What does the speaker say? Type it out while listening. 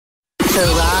The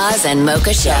Roz and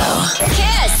Mocha Show.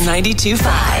 Kiss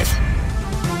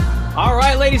 92.5. All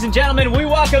right, ladies and gentlemen, we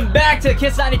welcome back to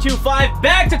Kiss 92.5,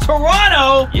 back to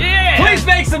Toronto. Yeah! Please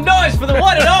make some noise for the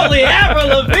one and only Avril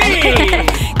Lavigne.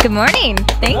 Good morning.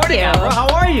 Thank you. Avril.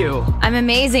 How are you? I'm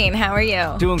amazing. How are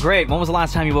you? Doing great. When was the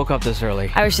last time you woke up this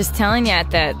early? I was just telling you at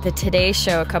the Today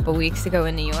Show a couple weeks ago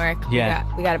in New York. Yeah.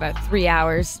 We got about 3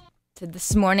 hours. So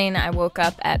this morning I woke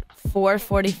up at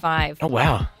 4:45. Oh,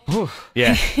 wow.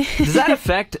 Yeah. Does that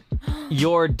affect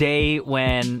your day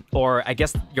when, or I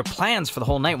guess your plans for the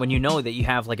whole night when you know that you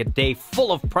have like a day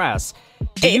full of press?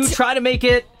 Do you try to make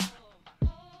it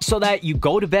so that you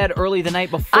go to bed early the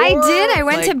night before? I did. I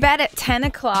went to bed at 10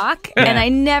 o'clock, and I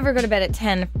never go to bed at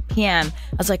 10 p.m.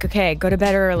 I was like, okay, go to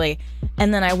bed early.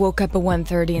 And then I woke up at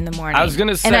 1:30 in the morning. I was going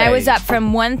to say. And I was up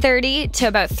from 1:30 to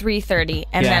about 3:30,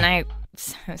 and then I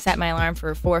set my alarm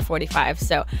for 4:45.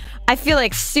 So I feel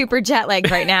like super jet lagged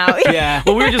right now. Yeah.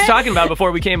 Well, we were just talking about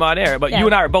before we came on air, but you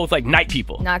and I are both like night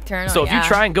people. Nocturnal, So if you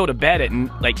try and go to bed at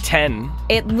like 10,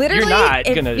 it literally, you're not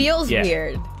it gonna, feels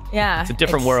weird. Yeah. It's a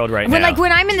different world right now.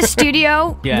 When I'm in the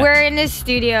studio, Yeah. we're in the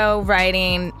studio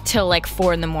writing till like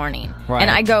 4 in the morning. Right. And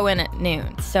I go in at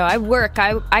noon. So I work.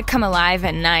 I come alive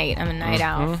at night. I'm a night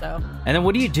owl. So. And then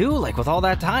what do you do like with all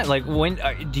that time? Like when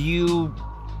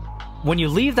when you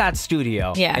leave that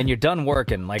studio and you're done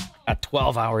working like a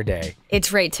 12-hour day?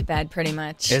 It's right to bed pretty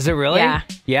much. Is it really? Yeah.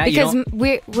 Yeah. Because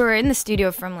we're in the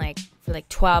studio for like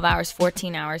 12 hours,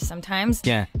 14 hours sometimes.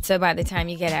 Yeah. So by the time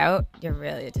you get out, you're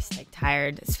really just like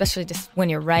tired, especially just when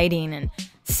you're writing and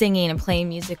singing and playing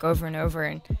music over and over.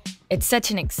 And it's such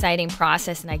an exciting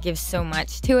process, and I give so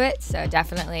much to it. So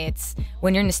definitely it's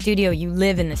when you're in the studio, you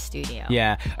live in the studio.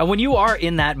 Yeah. And when you are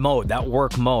in that mode, that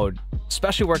work mode,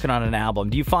 especially working on an album,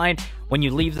 do you find when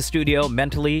you leave the studio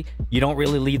mentally, you don't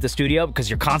really leave the studio because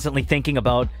you're constantly thinking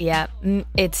about... Yeah. Do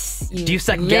you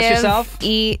second guess yourself?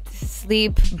 Eat,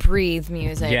 sleep, breathe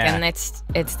music. Yeah. And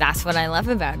that's what I love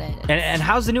about it. And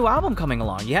how's the new album coming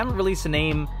along? You haven't released a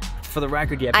name for the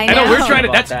record yet. I I know, know. we're trying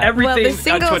to, that's that. everything Well, the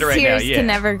single on Twitter right now. Tears Yeah. to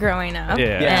Never Growing Up.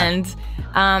 Yeah. And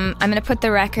I'm going to put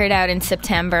the record out in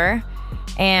September.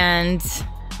 And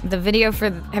the video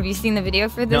have you seen the video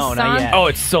for this No, song? not yet. Oh,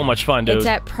 it's so much fun, dude. It's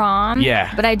at prom.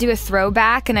 Yeah. But I do a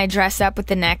throwback and I dress up with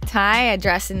the necktie. I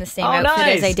dress in the same outfit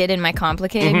nice. as I did in my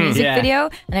Complicated music Yeah.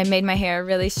 video. And I made my hair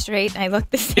really straight and I look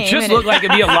the same. It just and looked like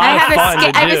it'd be a lot I of have fun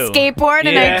to do. I have a skateboard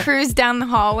and I Yeah. cruise down the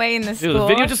hallway in the school. Dude, the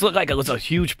video just looked like it was a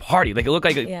huge party. Like, it looked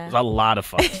like it was a lot of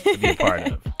fun to be a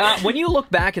part of. When you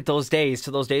look back at those days,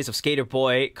 to those days of Skater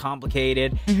Boy,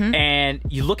 Complicated, and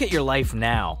you look at your life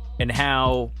now and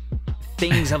how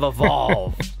things have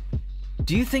evolved,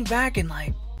 do you think back and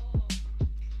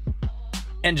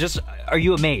just, are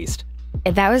you amazed?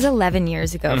 That was 11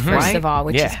 years ago, first Right? of all,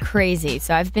 which is Yeah. crazy.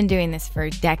 So I've been doing this for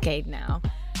a decade now.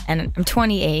 And I'm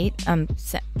 28. I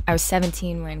was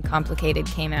 17 when Complicated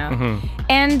came out.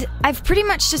 And I've pretty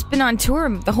much just been on tour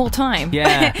the whole time.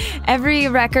 Yeah. Every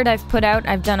record I've put out,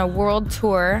 I've done a world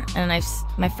tour. And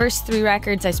my first 3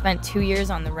 records, I spent 2 years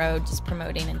on the road just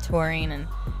promoting and touring. And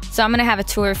so I'm going to have a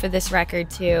tour for this record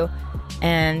too.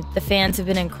 And the fans have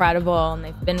been incredible. And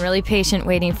they've been really patient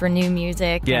waiting for new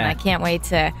music. Yeah. And I can't wait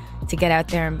to get out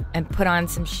there and put on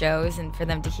some shows and for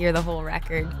them to hear the whole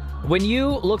record. When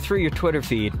you look through your Twitter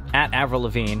feed at Avril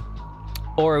Lavigne,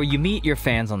 or you meet your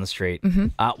fans on the street,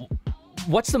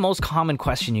 what's the most common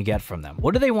question you get from them?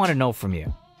 What do they want to know from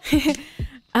you?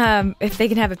 If they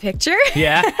can have a picture.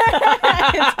 Yeah.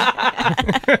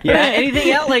 Yeah.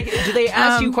 Anything else? Like, do they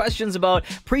ask you questions about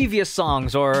previous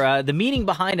songs, or the meaning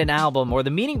behind an album, or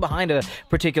the meaning behind a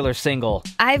particular single?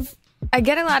 I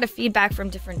get a lot of feedback from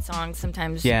different songs.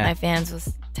 Sometimes Yeah. my fans will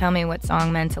tell me what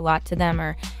song meant a lot to them,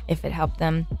 or if it helped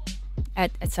them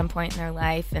at some point in their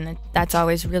life, and that's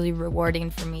always really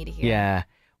rewarding for me to hear. Yeah.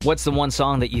 What's the one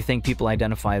song that you think people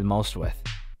identify the most with?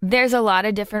 There's a lot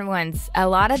of different ones. A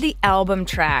lot of the album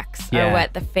tracks Yeah. are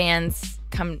what the fans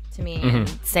come to me and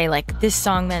say, like, this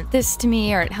song meant this to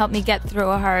me, or it helped me get through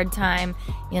a hard time.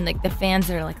 And like the fans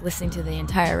are like listening to the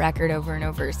entire record over and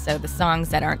over. So the songs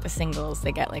that aren't the singles,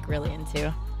 they get like really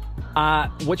into.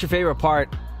 What's your favorite part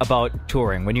about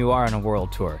touring when you are on a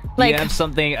world tour? Do Like- you have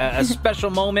something, a special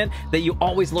moment that you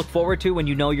always look forward to when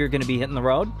you know you're going to be hitting the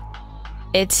road?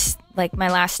 It's like my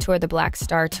last tour, the Black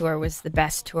Star tour, was the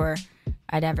best tour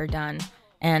I'd ever done.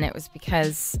 And it was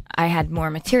because I had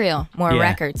more material, more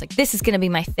records. Like, this is going to be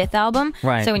my 5th album.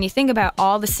 Right. So when you think about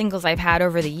all the singles I've had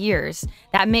over the years,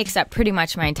 that makes up pretty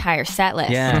much my entire set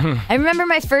list. Yeah. I remember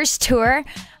my first tour,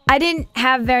 I didn't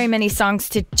have very many songs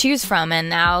to choose from. And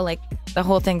now, like, the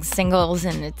whole thing's singles,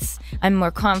 and I'm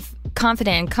more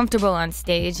confident and comfortable on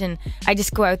stage, and I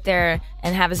just go out there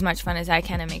and have as much fun as I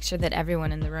can and make sure that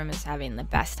everyone in the room is having the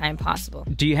best time possible.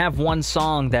 Do you have one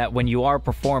song that when you are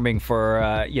performing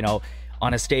for, you know,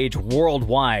 on a stage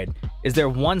worldwide, is there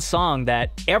one song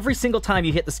that every single time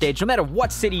you hit the stage, no matter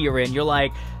what city you're in, you're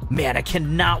like, man, I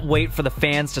cannot wait for the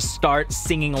fans to start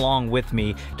singing along with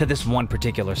me to this one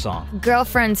particular song?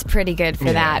 Girlfriend's pretty good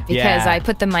for that because I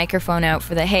put the microphone out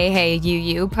for the hey, hey,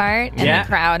 you part, and the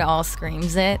crowd all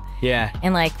screams it. Yeah.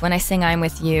 And like when I sing I'm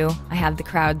With You, I have the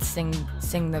crowd sing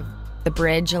the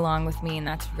bridge along with me, and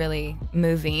that's really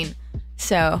moving.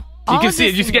 So you can see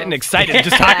it. You're just getting excited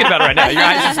just talking about it right now. Your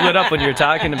eyes just lit up when you're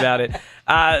talking about it.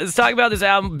 Let's talk about this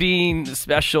album being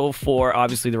special for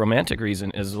obviously the romantic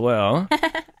reason as well.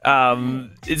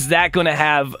 Is that going to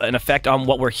have an effect on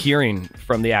what we're hearing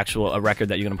from the actual record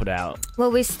that you're going to put out?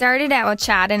 Well, we started out with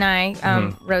Chad and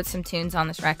I wrote some tunes on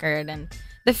this record, and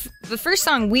the first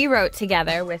song we wrote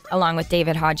together along with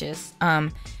David Hodges,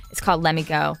 it's called Let Me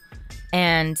Go,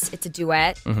 and it's a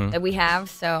duet that we have.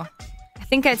 So I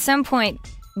think at some point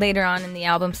later on in the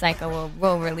album cycle,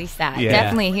 we'll release that. Yeah.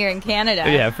 Definitely here in Canada.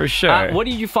 Yeah, for sure. What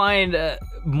did you find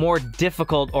more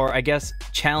difficult, or I guess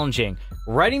challenging?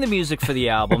 Writing the music for the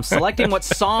album, selecting what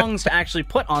songs to actually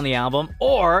put on the album,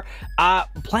 or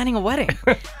planning a wedding?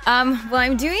 Well,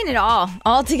 I'm doing it all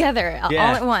together, all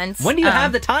at once. When do you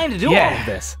have the time to do all of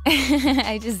this?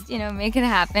 I just, make it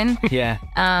happen. Yeah.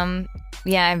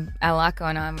 Yeah, I have a lot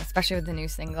going on, especially with the new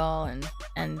single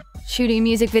and shooting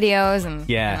music videos and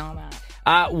all that.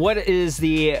 What is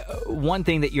the one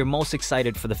thing that you're most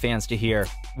excited for the fans to hear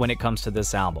when it comes to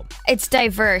this album? It's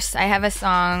diverse. I have a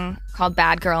song called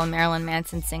Bad Girl, and Marilyn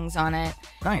Manson sings on it.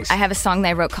 Nice. I have a song that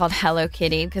I wrote called Hello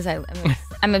Kitty because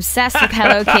I'm obsessed with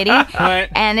Hello Kitty. Right.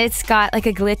 And it's got like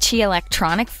a glitchy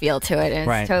electronic feel to it. And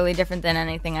Right. it's totally different than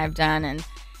anything I've done.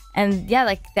 And yeah,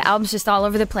 like the album's just all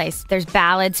over the place. There's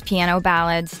ballads, piano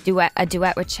ballads, a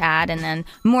duet with Chad, and then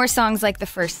more songs like the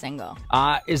first single.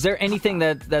 Is there anything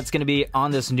that's going to be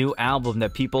on this new album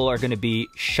that people are going to be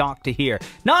shocked to hear?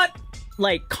 Not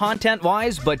like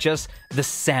content-wise, but just the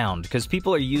sound, because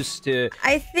people are used to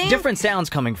different sounds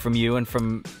coming from you and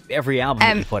from every album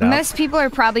that you put out. Most people are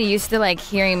probably used to like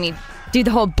hearing me do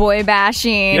the whole boy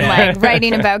bashing, like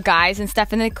writing about guys and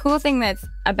stuff. And the cool thing that's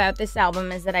about this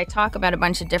album is that I talk about a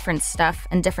bunch of different stuff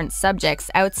and different subjects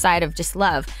outside of just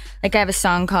love. Like I have a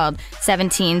song called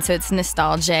 17, so it's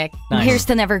nostalgic. Nice. Here's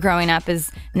to Never Growing Up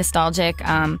is nostalgic.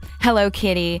 Hello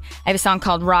Kitty. I have a song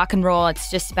called Rock and Roll. It's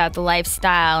just about the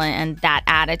lifestyle and that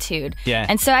attitude. Yeah.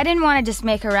 And so I didn't want to just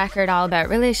make a record all about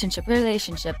relationship,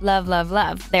 love, love,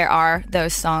 love. There are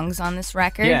those songs on this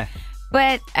record. Yeah.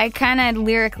 But I kind of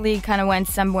lyrically went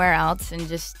somewhere else and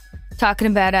just talking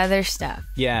about other stuff.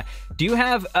 Yeah. Do you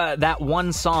have that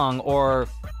one song or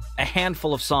a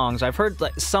handful of songs? I've heard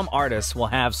like, some artists will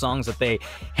have songs that they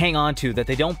hang on to that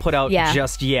they don't put out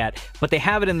just yet, but they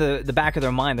have it in the back of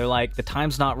their mind. They're like, the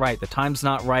time's not right. The time's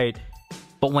not right.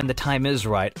 But when the time is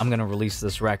right, I'm going to release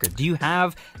this record. Do you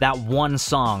have that one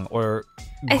song or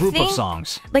group of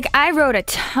songs? Like, I wrote a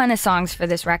ton of songs for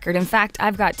this record. In fact,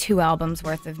 I've got 2 albums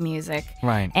worth of music.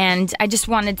 Right. And I just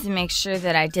wanted to make sure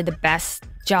that I did the best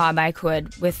job I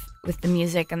could with the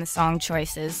music and the song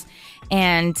choices.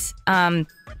 And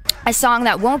a song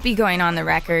that won't be going on the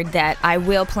record that I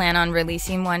will plan on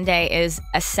releasing one day is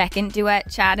a second duet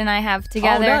Chad and I have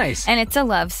together. Oh, nice. And it's a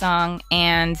love song,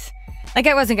 and like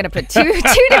I wasn't gonna put two duets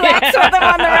with them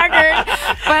on the record,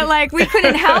 but like we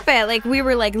couldn't help it. Like we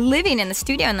were like living in the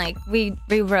studio, and like we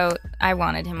wrote. I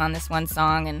wanted him on this one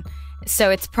song, and so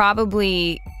it's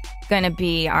probably gonna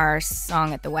be our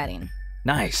song at the wedding.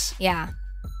 Nice. Yeah.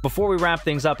 Before we wrap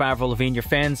things up, Avril Lavigne, your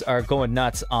fans are going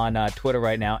nuts on Twitter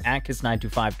right now, at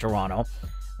Kiss925 Toronto,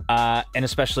 and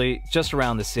especially just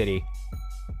around the city.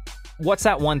 What's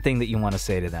that one thing that you want to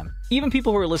say to them? Even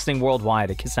people who are listening worldwide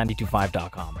at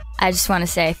Kiss925.com. I just want to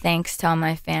say thanks to all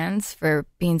my fans for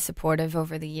being supportive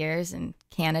over the years in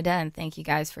Canada, and thank you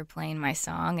guys for playing my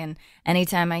song. And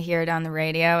anytime I hear it on the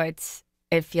radio,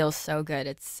 it feels so good.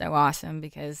 It's so awesome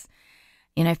because,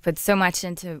 you know, I've put so much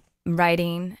into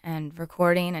writing and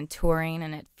recording and touring,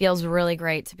 and it feels really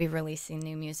great to be releasing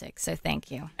new music. So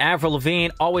thank you. Avril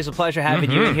Lavigne, always a pleasure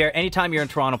having you in here. Anytime you're in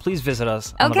Toronto, please visit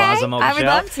us on the Roz and Mocha I would Show.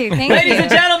 love to. Thank Ladies you.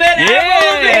 and gentlemen,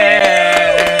 Avril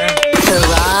Lavigne! The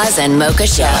Roz and Mocha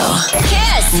Show.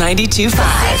 Kiss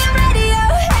 92.5.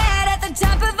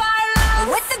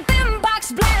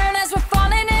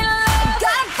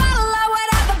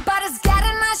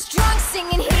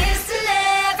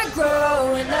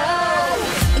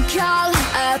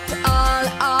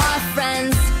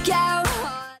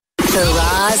 The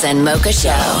Roz and Mocha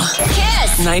Show.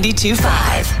 Kiss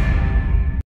 92.5.